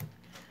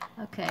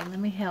 Okay, let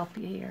me help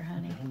you here,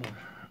 honey. Hold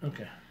on.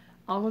 Okay.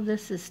 All of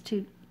this is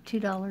 $2, $2,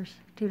 $2,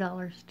 $2, $2,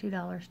 $2, $2,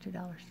 $2,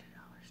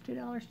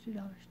 $2,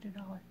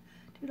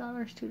 $2,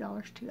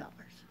 $2, $2.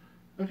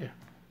 Okay.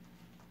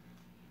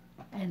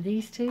 And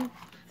these two,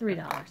 $3.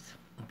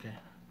 Okay.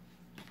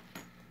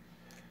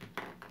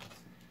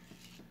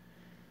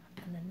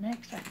 And the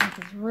next I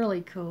think is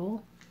really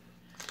cool.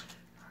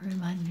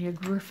 Reminds me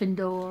of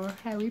Gryffindor,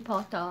 Harry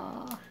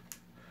Potter.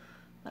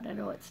 But I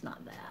know it's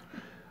not that.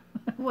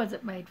 It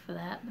wasn't made for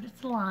that, but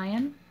it's a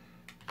lion.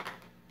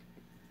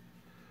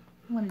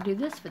 I'm going to do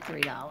this for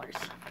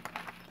 $3.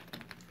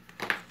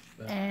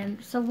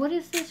 And so what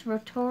is this?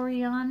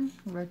 Rotorion?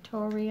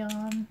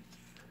 Rotorion.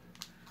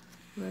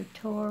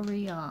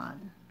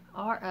 Rotorion.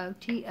 R-O-T-O-R-I-O-N.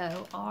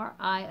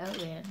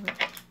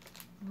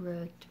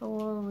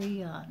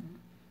 Rotorion.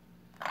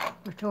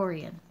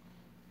 Rotorian.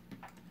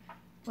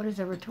 What is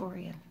a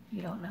Rotorian?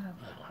 You don't know. I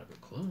don't have a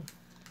clue.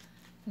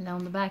 And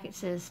on the back it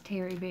says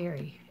Terry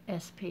Berry,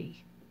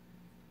 SP.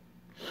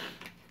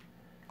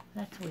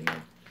 That's weird.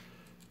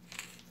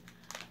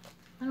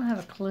 I don't have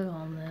a clue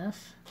on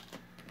this.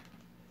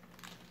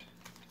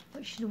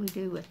 What should we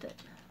do with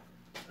it?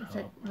 Is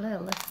it,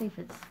 well, let's see if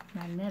it's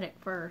magnetic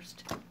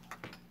first.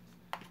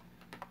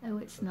 Oh,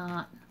 it's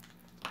not.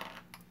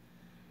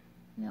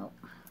 Nope.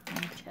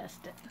 Let me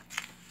test it.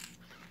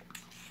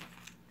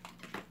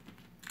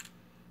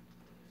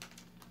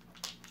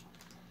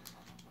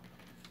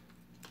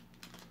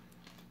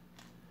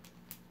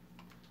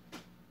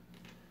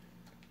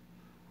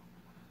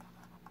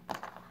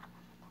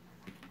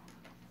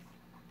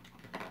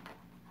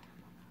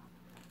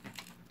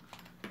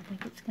 I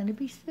think it's going to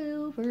be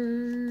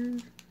silver.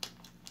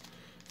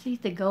 See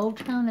the gold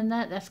tone in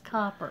that? That's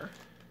copper.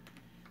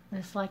 When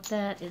it's like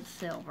that, it's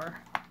silver.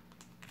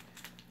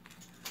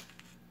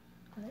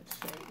 Let's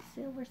see.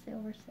 Silver,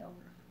 silver,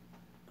 silver.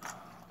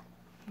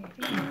 Here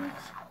it is.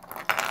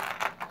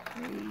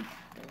 Three.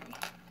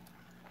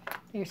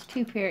 There's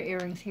two pair of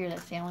earrings here.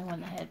 That's the only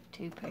one that had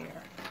two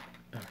pair.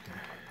 Okay.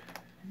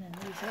 And then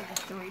these are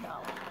the $3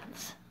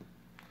 ones.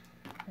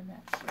 And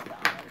that's $3.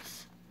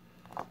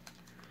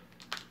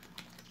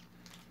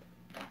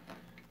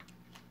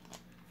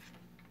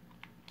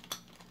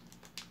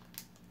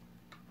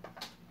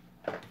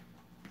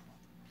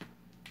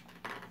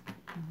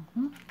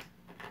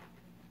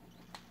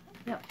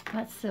 Yep,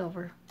 that's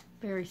silver.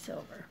 Very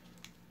silver.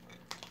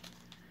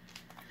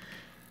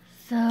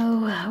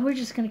 So we're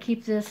just going to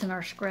keep this in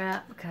our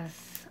scrap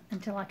because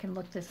until I can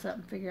look this up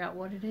and figure out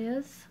what it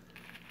is.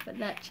 But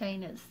that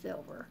chain is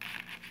silver.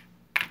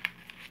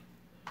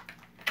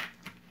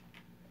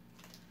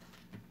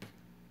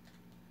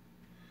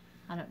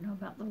 I don't know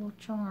about the little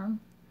charm.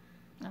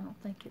 I don't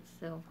think it's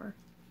silver.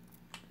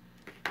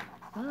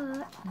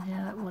 But,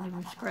 yeah, it won't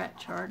even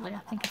scratch hardly. I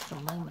think it's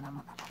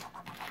aluminum.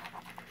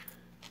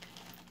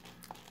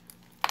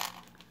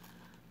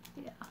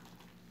 Yeah,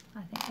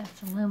 I think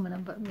that's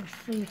aluminum, but we'll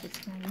see if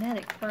it's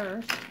magnetic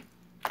first.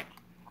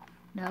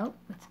 Nope,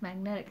 it's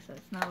magnetic, so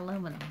it's not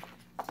aluminum.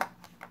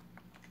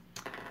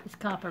 It's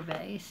copper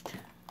based,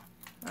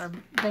 or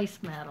base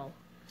metal.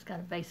 It's got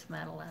a base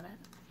metal in it.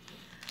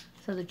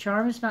 So the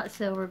charm is not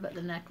silver, but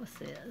the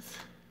necklace is.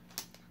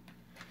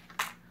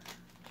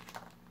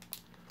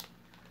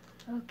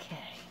 Okay.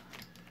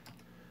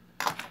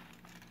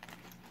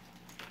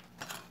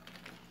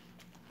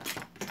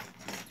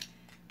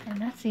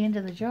 And that's the end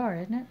of the jar,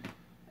 isn't it?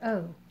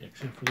 Oh.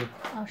 Except for the...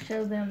 I'll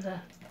show them the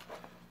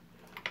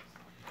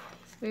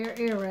spare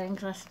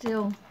earrings. I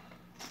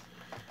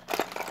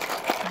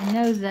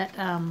know that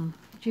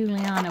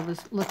Juliana was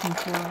looking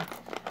for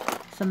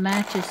some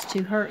matches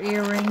to her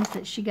earrings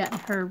that she got in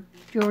her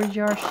jewelry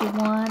jar she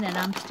won, and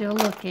I'm still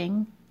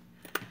looking.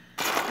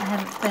 I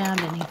haven't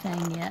found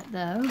anything yet,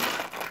 though.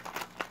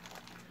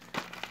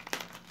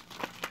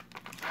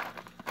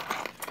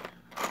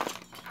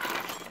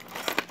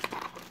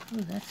 Oh,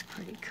 that's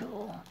pretty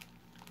cool.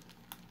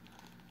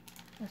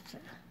 That's a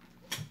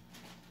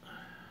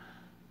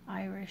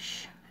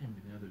Irish. Hand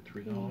me the other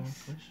 $3,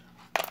 Yes. please.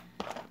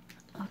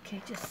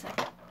 Okay, just a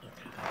second.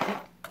 Okay.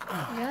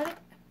 You got it?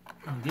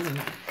 I'm getting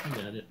it. I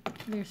got it.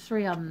 There's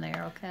 3 of them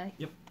there, okay?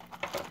 Yep.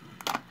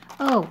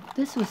 Oh,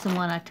 this was the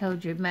one I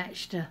told you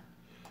matched a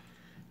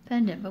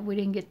pendant, but we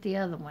didn't get the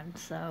other one,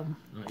 so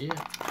Not yet.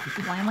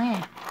 wham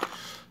wham.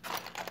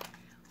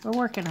 We're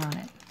working on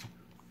it.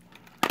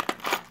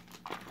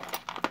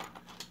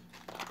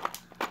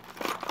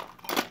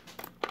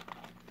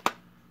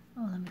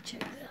 Oh, let me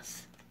check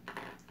this.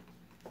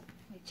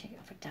 Let me check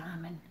it for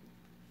diamond.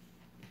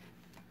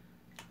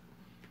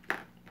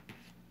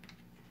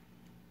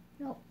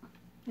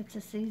 It's a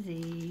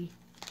CZ.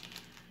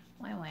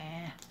 Wah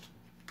wah.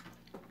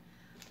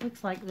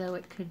 Looks like though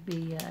it could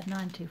be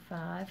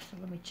 925, so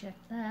let me check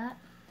that.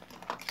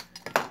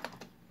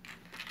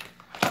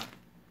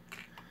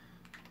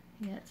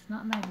 Yeah, it's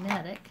not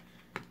magnetic.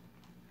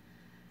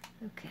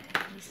 Okay,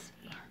 let me see.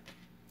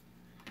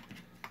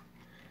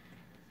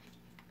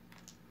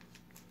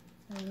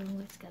 Oh,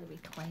 it's got to be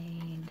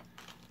cleaned.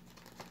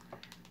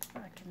 So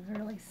I can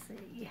really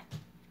see.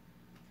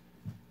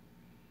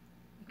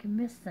 You can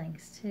miss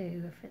things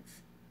too if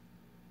it's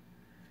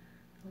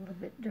a little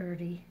bit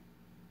dirty.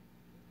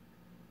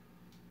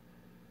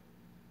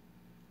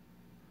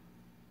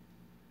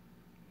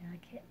 Yeah, I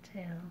can't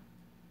tell.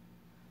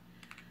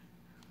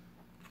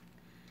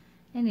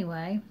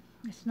 Anyway,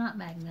 it's not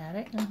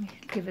magnetic. Let me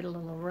give it a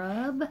little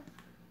rub.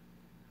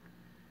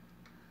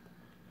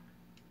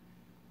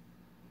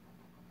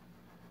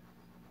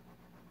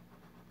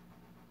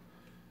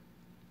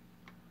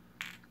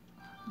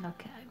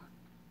 Okay.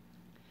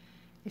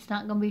 It's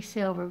not going to be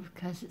silver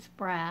because it's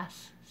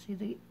brass.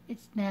 See,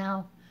 it's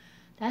now,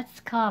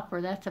 that's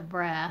copper, that's a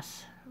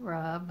brass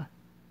rub.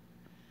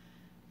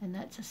 And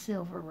that's a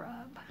silver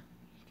rub.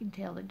 You can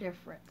tell the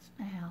difference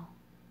now.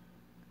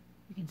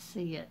 You can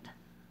see it.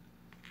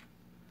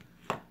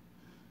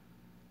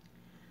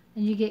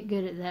 And you get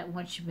good at that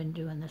once you've been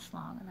doing this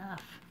long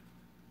enough.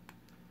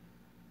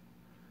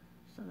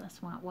 So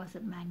that's why it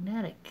wasn't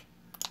magnetic.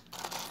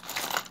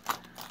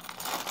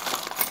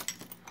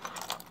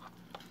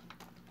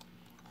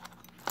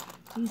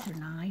 These are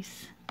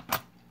nice.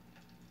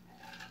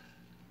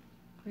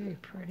 Very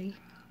pretty.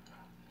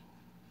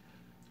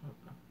 I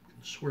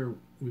swear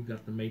we've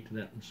got the mate to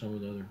that in some of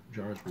the other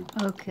jars we've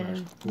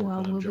Okay,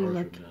 well, we'll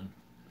we'll be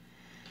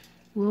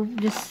We'll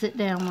just sit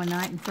down one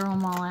night and throw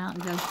them all out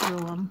and go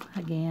through them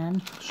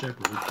again.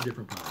 Separately,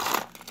 different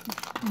piles.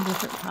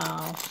 Different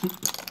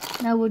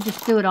piles. No, we'll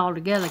just do it all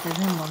together because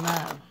then we'll know.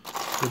 Yeah,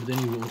 but then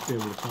you won't be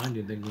able to find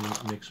anything when you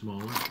mix them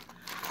all up.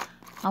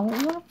 I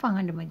won't want to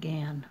find them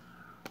again.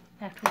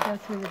 After we go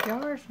through the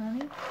jars,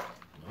 honey.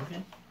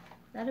 Okay.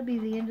 That'll be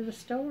the end of the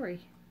story.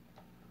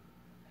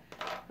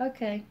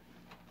 Okay.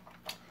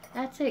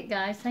 That's it,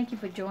 guys. Thank you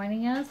for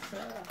joining us.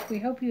 We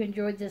hope you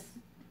enjoyed this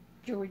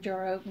jewelry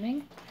jar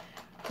opening.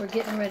 We're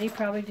getting ready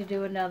probably to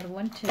do another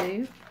one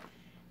too.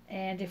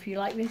 And if you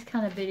like these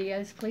kind of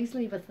videos, please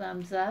leave a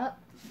thumbs up.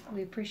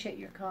 We appreciate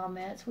your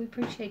comments. We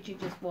appreciate you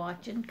just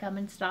watching,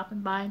 coming,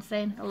 stopping by and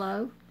saying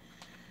hello.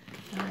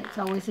 It's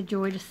always a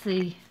joy to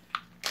see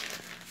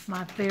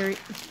my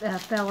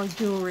fellow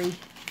jewelry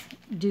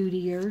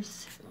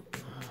dutiers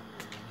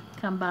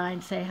come by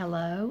and say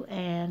hello.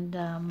 And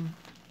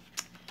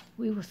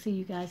we will see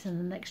you guys in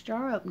the next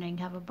jar opening.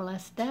 Have a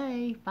blessed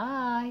day.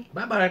 Bye.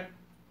 Bye-bye.